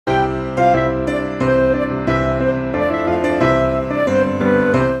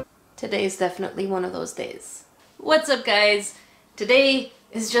today is definitely one of those days. What's up, guys? Today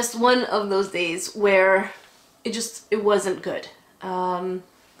is just one of those days where it wasn't good.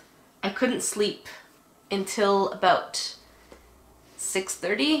 I couldn't sleep until about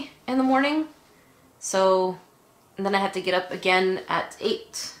 6:30 in the morning. So, and then I had to get up again at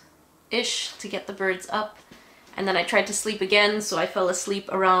 8-ish to get the birds up. And then I tried to sleep again, so I fell asleep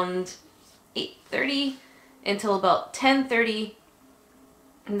around 8:30 until about 10:30.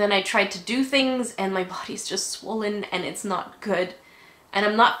 And then I tried to do things and my body's just swollen and it's not good. And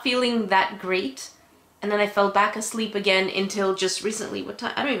I'm not feeling that great. And then I fell back asleep again until just recently. What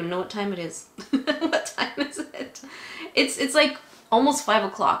time? I don't even know what time it is. What time is it? It's like almost 5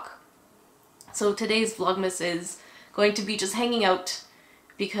 o'clock. So today's Vlogmas is going to be just hanging out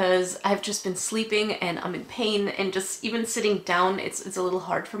because I've just been sleeping and I'm in pain, and just even sitting down, it's a little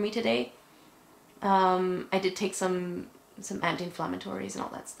hard for me today. I did take some anti-inflammatories and all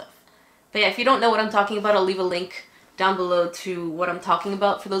that stuff. But yeah, if you don't know what I'm talking about, I'll leave a link down below to what I'm talking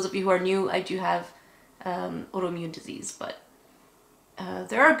about. For those of you who are new, I do have autoimmune disease, but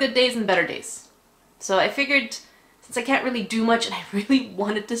there are good days and better days. So I figured, since I can't really do much and I really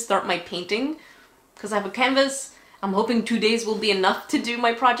wanted to start my painting, because I have a canvas, I'm hoping 2 days will be enough to do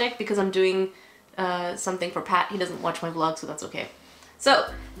my project, because I'm doing something for Pat. He doesn't watch my vlog, so that's okay. So,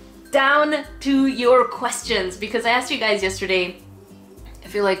 down to your questions, because I asked you guys yesterday, I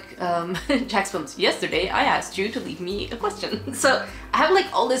feel like Jax Films, yesterday I asked you to leave me a question. So I have like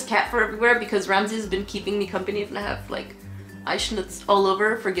all this cat fur everywhere because Ramsey's been keeping me company, and I have like eye schnitz all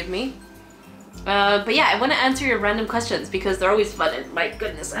over, forgive me. But yeah, I want to answer your random questions because they're always fun, and my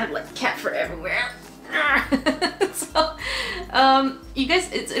goodness, I have like cat fur everywhere. So, you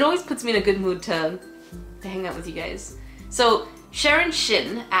guys, it always puts me in a good mood to hang out with you guys. So, Sharon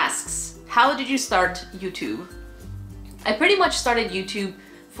Shin asks, how did you start YouTube? I pretty much started YouTube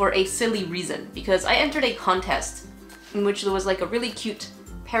for a silly reason, because I entered a contest in which there was like a really cute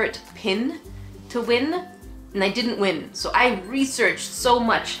parrot pin to win, and I didn't win. So I researched so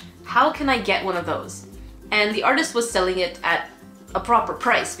much, how can I get one of those? And the artist was selling it at a proper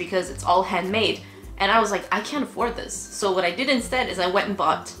price because it's all handmade. And I was like, I can't afford this. So what I did instead is I went and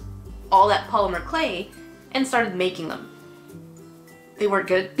bought all that polymer clay and started making them. They weren't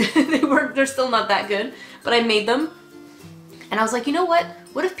good. They're still not that good, but I made them. And I was like, you know what?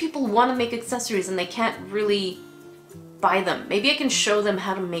 What if people want to make accessories and they can't really buy them? Maybe I can show them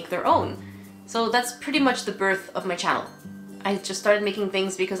how to make their own. So that's pretty much the birth of my channel. I just started making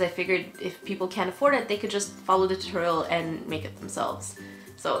things because I figured if people can't afford it, they could just follow the tutorial and make it themselves.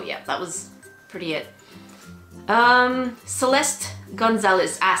 So yeah, that was pretty it. Celeste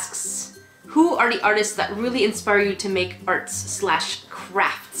Gonzalez asks, who are the artists that really inspire you to make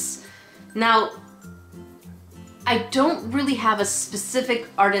arts/crafts? Now, I don't really have a specific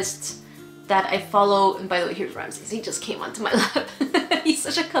artist that I follow, and by the way, here's Ramses, he just came onto my lap. He's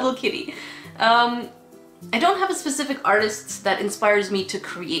such a cuddle kitty. I don't have a specific artist that inspires me to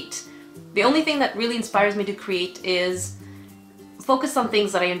create. The only thing that really inspires me to create is focus on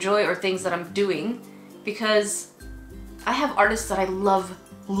things that I enjoy or things that I'm doing, because I have artists that I love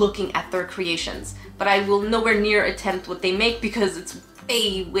looking at their creations, but I will nowhere near attempt what they make because it's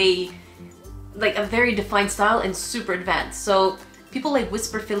way like a very defined style and super advanced. So people like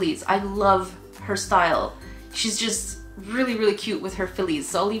Whisper Phillies, I love her style. She's just really cute with her fillies,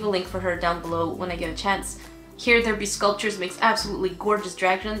 so I'll leave a link for her down below when I get a chance. Here There Be Sculptures makes absolutely gorgeous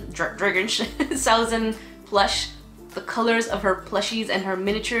dragon Sauzen plush. The colors of her plushies and her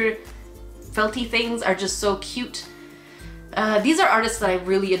miniature felty things are just so cute. These are artists that I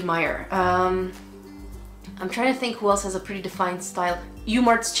really admire. I'm trying to think who else has a pretty defined style.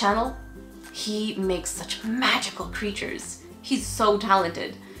 Umart's channel, he makes such magical creatures. He's so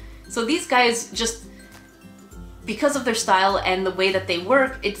talented. So these guys, just because of their style and the way that they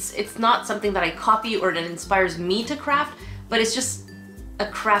work, it's not something that I copy or that inspires me to craft, but it's just a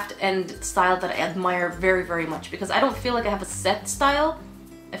craft and style that I admire very much, because I don't feel like I have a set style.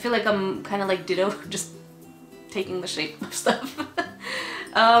 I feel like I'm kind of like Ditto, just taking the shape of stuff.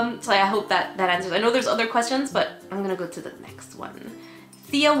 So I hope that answers. I know there's other questions, but I'm gonna go to the next one.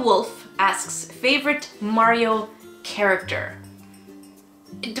 Thea Wolf asks, favorite Mario character?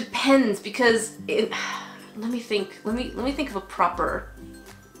 It depends, because let me think of a proper...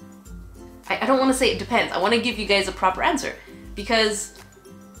 I don't want to say it depends. I want to give you guys a proper answer, because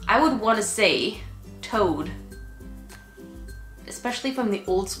I would want to say Toad, especially from the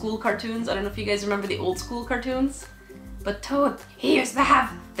old school cartoons. I don't know if you guys remember the old school cartoons, but Toad, he used to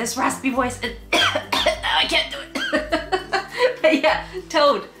have this raspy voice and I can't do it. But yeah,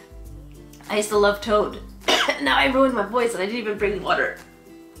 Toad. I used to love Toad. Now I ruined my voice and I didn't even bring water.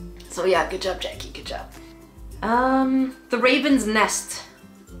 So yeah, good job, Jackie, good job. The Raven's Nest.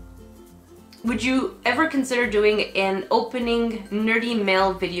 Would you ever consider doing an opening nerdy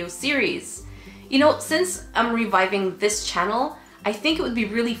mail video series? You know, since I'm reviving this channel, I think it would be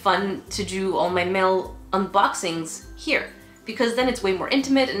really fun to do all my mail unboxings here, because then it's way more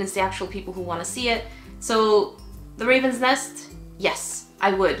intimate and it's the actual people who want to see it. So the Raven's Nest, yes,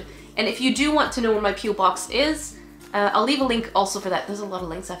 I would. And if you do want to know where my P.O. box is, I'll leave a link also for that. There's a lot of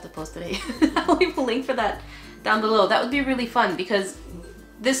links I have to post today. I'll leave a link for that down below. That would be really fun because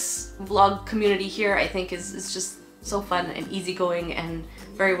this vlog community here I think is just so fun and easygoing and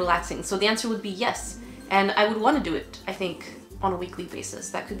very relaxing. So the answer would be yes. And I would want to do it, I think, on a weekly basis.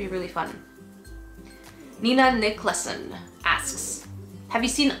 That could be really fun. Nina Nicklason asks, have you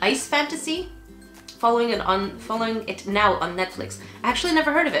seen Ice Fantasy? Following it now on Netflix. I actually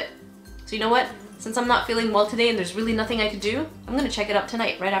never heard of it. So you know what? Since I'm not feeling well today and there's really nothing I could do, I'm gonna check it out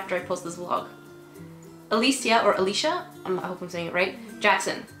tonight, right after I post this vlog. Alicia, or Alicia, I hope I'm saying it right,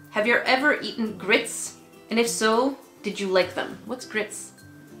 Jackson, have you ever eaten grits? And if so, did you like them? What's grits?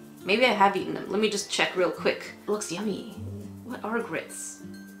 Maybe I have eaten them. Let me just check real quick. It looks yummy. What are grits?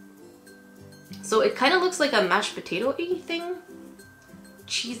 So it kind of looks like a mashed potato-y thing.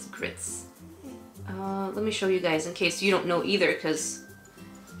 Cheese grits. Let me show you guys in case you don't know either, because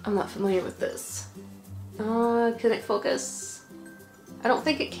I'm not familiar with this. Can it focus? I don't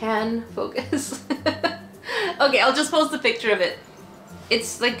think it can focus. Okay, I'll just post a picture of it.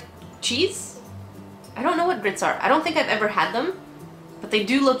 It's like cheese? I don't know what grits are. I don't think I've ever had them, but they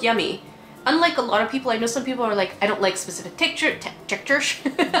do look yummy. Unlike a lot of people, I know some people are like, I don't like specific textures.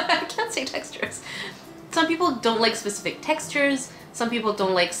 I can't say textures. Some people don't like specific textures. Some people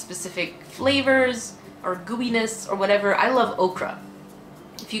don't like specific flavors or gooiness or whatever. I love okra.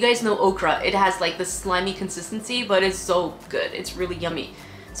 If you guys know okra, it has like this slimy consistency, but it's so good. It's really yummy.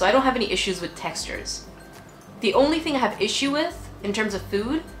 So I don't have any issues with textures. The only thing I have issue with in terms of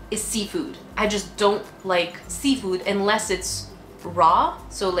food is seafood. I just don't like seafood unless it's raw,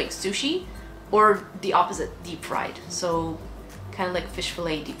 so like sushi, or the opposite, deep fried. So kind of like fish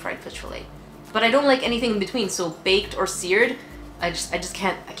fillet, deep fried fish fillet. But I don't like anything in between, so baked or seared, I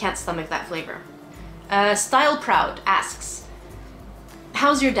can't stomach that flavor. Style Proud asks,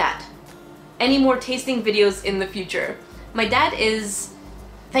 how's your dad? Any more tasting videos in the future? My dad is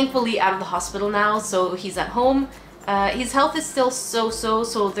thankfully out of the hospital now, so he's at home. His health is still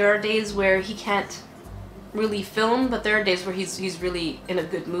so there are days where he can't really film, but there are days where he's really in a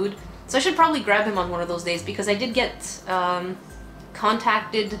good mood. So I should probably grab him on one of those days, because I did get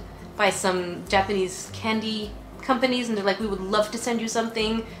contacted by some Japanese candy companies, and they're like, we would love to send you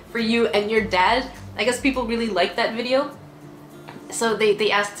something for you and your dad. I guess people really like that video, so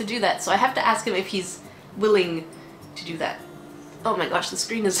they asked to do that. So I have to ask him if he's willing to do that. Oh my gosh, the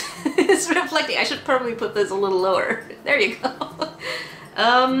screen is is reflecting. I should probably put this a little lower. There you go.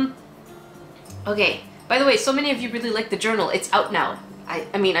 Okay, by the way, so many of you really like the journal. It's out now.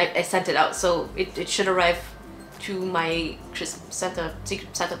 I mean, I sent it out, so it should arrive to my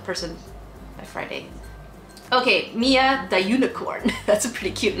Secret Santa person by Friday. Okay, Mia the Unicorn. That's a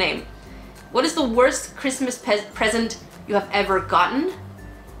pretty cute name. What is the worst Christmas present you have ever gotten?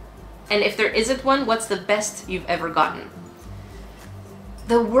 And if there isn't one, what's the best you've ever gotten?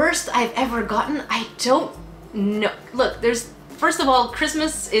 The worst I've ever gotten? I don't know. Look, first of all,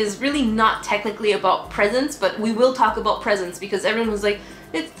 Christmas is really not technically about presents, but we will talk about presents because everyone was like,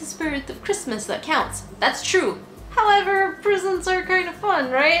 it's the spirit of Christmas that counts. That's true. However, presents are kind of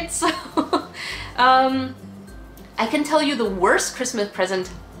fun, right? So, I can tell you the worst Christmas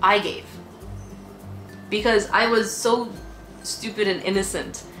present I gave, because I was so stupid and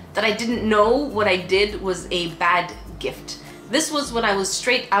innocent that I didn't know what I did was a bad gift. This was when I was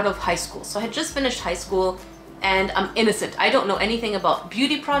straight out of high school. So I had just finished high school and I'm innocent. I don't know anything about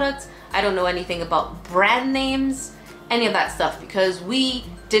beauty products. I don't know anything about brand names, any of that stuff, because we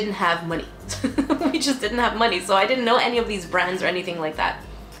didn't have money. We just didn't have money. So I didn't know any of these brands or anything like that.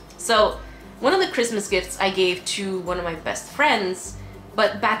 So one of the Christmas gifts I gave to one of my best friends,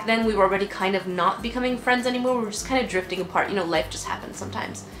 but back then we were already kind of not becoming friends anymore. We were just kind of drifting apart. You know, life just happens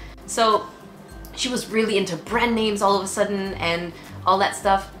sometimes. So she was really into brand names all of a sudden and all that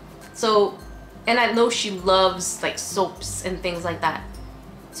stuff. So, and I know she loves like soaps and things like that.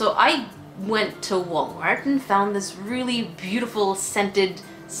 So I went to Walmart and found this really beautiful scented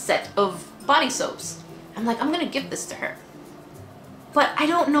set of body soaps. I'm like, I'm gonna give this to her. But I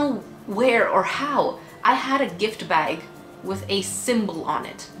don't know where or how. I had a gift bag with a symbol on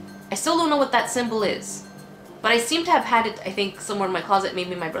it. I still don't know what that symbol is. But I seem to have had it, I think, somewhere in my closet,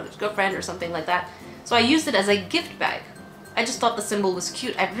 maybe my brother's girlfriend or something like that. So I used it as a gift bag. I just thought the symbol was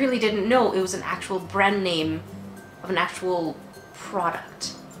cute. I really didn't know it was an actual brand name of an actual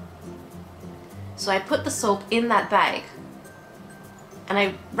product. So I put the soap in that bag and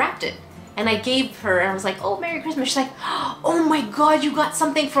I wrapped it and I gave her, and I was like, oh, Merry Christmas. She's like, oh my god, you got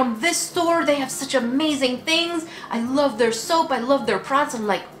something from this store? They have such amazing things. I love their soap. I love their products. I'm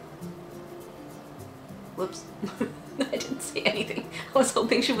like, whoops. I didn't say anything. I was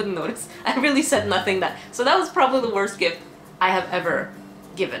hoping she wouldn't notice. I really said nothing that. So that was probably the worst gift I have ever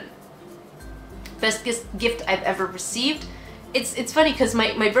given. Best gift I've ever received. It's funny because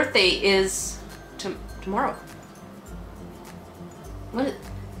my birthday is tomorrow. What?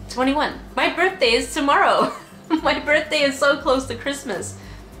 21. My birthday is tomorrow. My birthday is so close to Christmas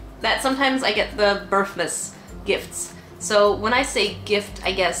that sometimes I get the birthmas gifts. So when I say gift,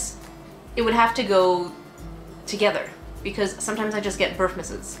 I guess it would have to go together because sometimes I just get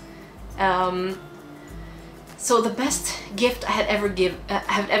birthmases. So the best gift I had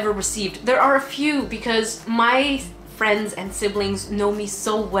ever received. There are a few because my friends and siblings know me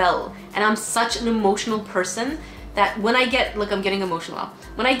so well, and I'm such an emotional person that when I get, look, I'm getting emotional now.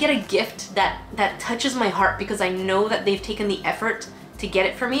 When I get a gift that touches my heart because I know that they've taken the effort to get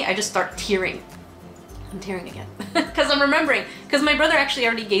it for me, I just start tearing. I'm tearing again because I'm remembering. Because my brother actually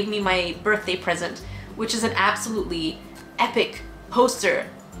already gave me my birthday present, which is an absolutely epic poster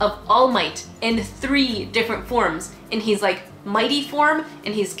of All Might in 3 different forms. And he's like mighty form,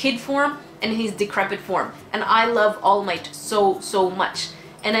 and he's kid form, and he's decrepit form. And I love All Might so much.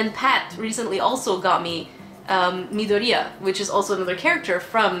 And then Pat recently also got me Midoriya, which is also another character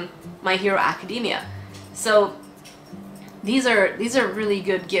from My Hero Academia. So these are really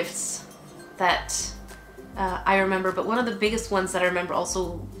good gifts that I remember. But one of the biggest ones that I remember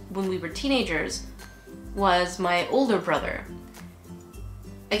also when we were teenagers was my older brother.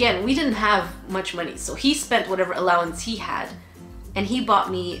 Again, we didn't have much money, so he spent whatever allowance he had, and he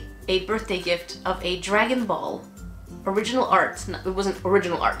bought me a birthday gift of a Dragon Ball original art. No, it wasn't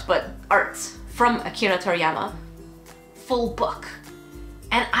original art, but arts from Akira Toriyama, full book.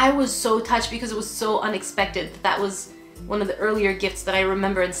 And I was so touched because it was so unexpected. That was one of the earlier gifts that I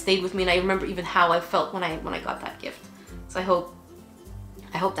remember and stayed with me, and I remember even how I felt when I got that gift. So I hope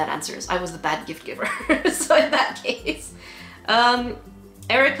that answers. I was the bad gift giver. So in that case,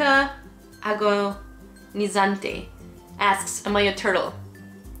 Erica Agonizante asks, am I a turtle?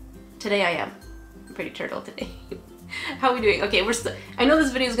 Today I am. I'm pretty turtle today. How are we doing? Okay, I know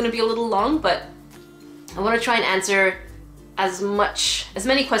this video is going to be a little long, but I want to try and answer as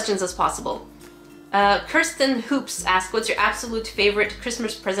many questions as possible. Kirsten Hoops asks, what's your absolute favorite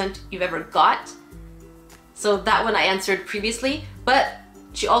Christmas present you've ever got? So that one I answered previously, but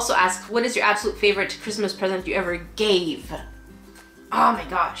she also asked, what is your absolute favorite Christmas present you ever gave? Oh my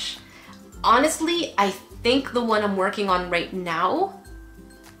gosh. Honestly, I think the one I'm working on right now,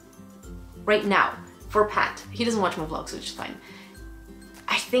 for Pat. He doesn't watch my vlogs, which is fine.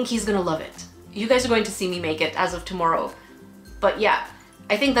 I think he's gonna love it. You guys are going to see me make it as of tomorrow. But yeah,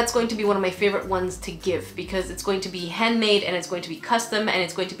 I think that's going to be one of my favorite ones to give because it's going to be handmade and it's going to be custom and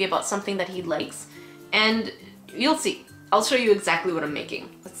it's going to be about something that he likes. And you'll see. I'll show you exactly what I'm making.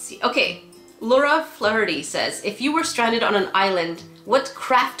 Let's see. Okay, Laura Flaherty says, if you were stranded on an island, what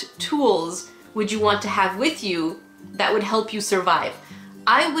craft tools would you want to have with you that would help you survive?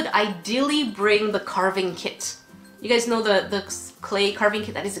 I would ideally bring the carving kit. You guys know the clay carving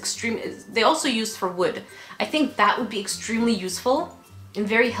kit that is they also used for wood. I think that would be extremely useful and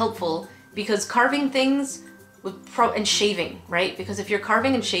very helpful because carving things and shaving, right? Because if you're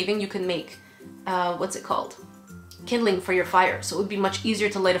carving and shaving, you can make, what's it called? Kindling for your fire. So it would be much easier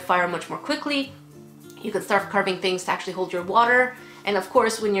to light a fire much more quickly. You could start carving things to actually hold your water. And of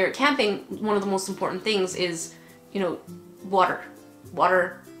course, when you're camping, one of the most important things is, you know, water.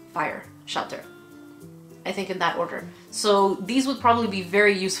 Water, fire, shelter. I think in that order. So these would probably be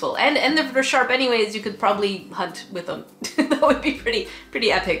very useful. And if they're sharp anyways, you could probably hunt with them. That would be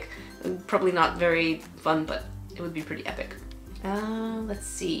pretty epic. Probably not very fun, but it would be pretty epic. Let's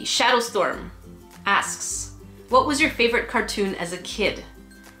see. Shadowstorm asks, what was your favorite cartoon as a kid?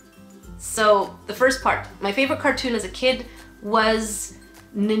 So the first part, my favorite cartoon as a kid was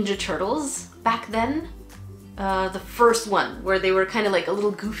Ninja Turtles back then. The first one, where they were kind of like a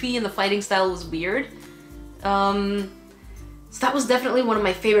little goofy and the fighting style was weird. So that was definitely one of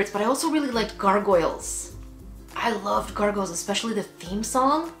my favorites, but I also really liked Gargoyles. I loved Gargoyles, especially the theme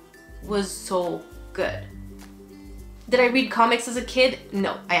song was so good. Did I read comics as a kid?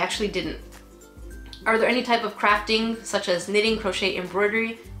 No, I actually didn't. Are there any type of crafting, such as knitting, crochet,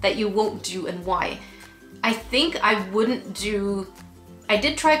 embroidery, that you won't do and why? I think I wouldn't do... I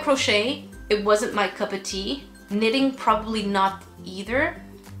did try crochet. It wasn't my cup of tea. Knitting, probably not either.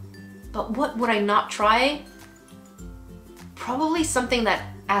 But what would I not try? Probably something that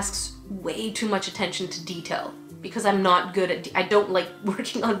asks way too much attention to detail, because I'm not good at, I don't like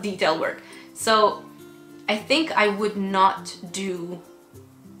working on detail work. So I think I would not do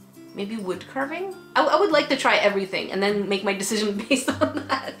maybe wood carving? I would like to try everything and then make my decision based on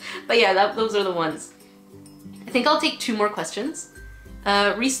that. But yeah, those are the ones. I think I'll take 2 more questions.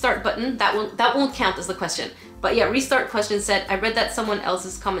 Restart button, that won't count as the question. But yeah, restart question said, I read that someone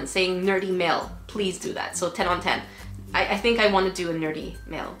else's comment saying nerdy mail. Please do that. So 10 on 10. I think I want to do a nerdy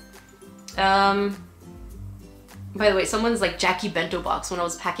mail. By the way, someone's like Jackie Bento Box when I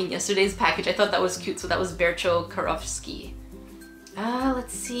was packing yesterday's package. I thought that was cute. So that was Bercho Karofsky.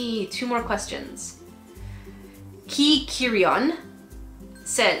 Let's see, 2 more questions. Ki Kirion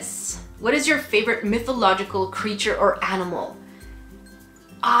says, what is your favorite mythological creature or animal?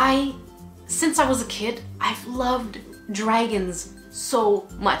 Since I was a kid, I've loved dragons so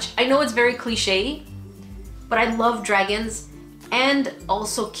much. I know it's very cliche, but I love dragons and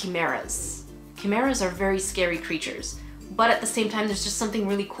also chimeras. Chimeras are very scary creatures, but at the same time, there's just something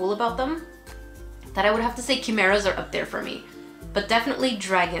really cool about them that I would have to say chimeras are up there for me. But definitely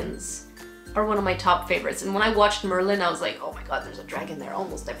dragons are one of my top favorites. And when I watched Merlin, I was like, oh my god, there's a dragon there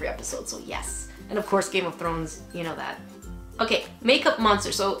almost every episode, so yes. And of course, Game of Thrones, you know that. Okay, makeup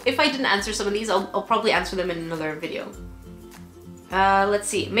monster. So if I didn't answer some of these, I'll probably answer them in another video. Let's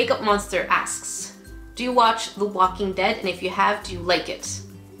see, Makeup Monster asks, do you watch The Walking Dead? And if you have, do you like it?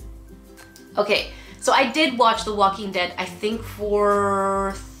 Okay, so I did watch The Walking Dead, I think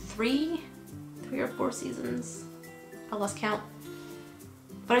for 3 or 4 seasons. I lost count.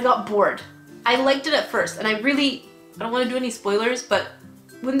 But I got bored. I liked it at first, and I don't want to do any spoilers, but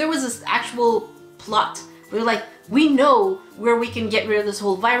when there was this actual plot, we were like, we know where we can get rid of this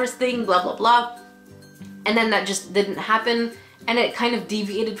whole virus thing, blah blah blah, and then that just didn't happen, and it kind of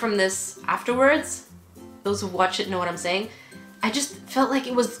deviated from this afterwards. Those who watch it know what I'm saying. I just felt like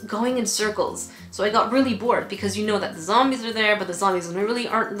it was going in circles, so I got really bored because you know that the zombies are there, but the zombies really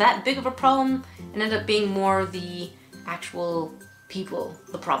aren't that big of a problem, and ended up being more the actual people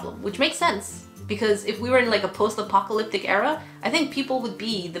the problem, which makes sense because if we were in like a post-apocalyptic era, I think people would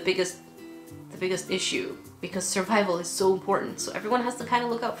be the biggest issue because survival is so important. So everyone has to kind of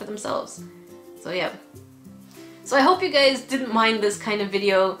look out for themselves. So yeah. So I hope you guys didn't mind this kind of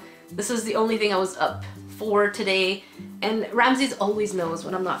video. This is the only thing I was up for today, and Ramses always knows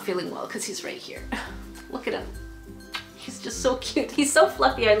when I'm not feeling well because he's right here. Look at him. He's just so cute. He's so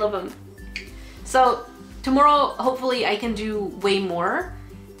fluffy. I love him. So tomorrow, hopefully I can do way more,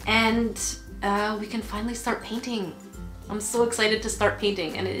 and we can finally start painting. I'm so excited to start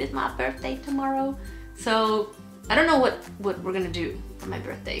painting, and it is my birthday tomorrow. So I don't know what we're gonna do for my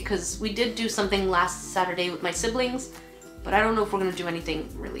birthday, because we did do something last Saturday with my siblings, but I don't know if we're gonna do anything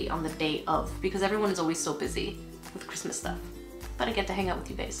really on the day of, because everyone is always so busy with Christmas stuff. But I get to hang out with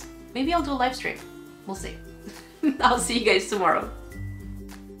you guys. Maybe I'll do a live stream. We'll see. I'll see you guys tomorrow.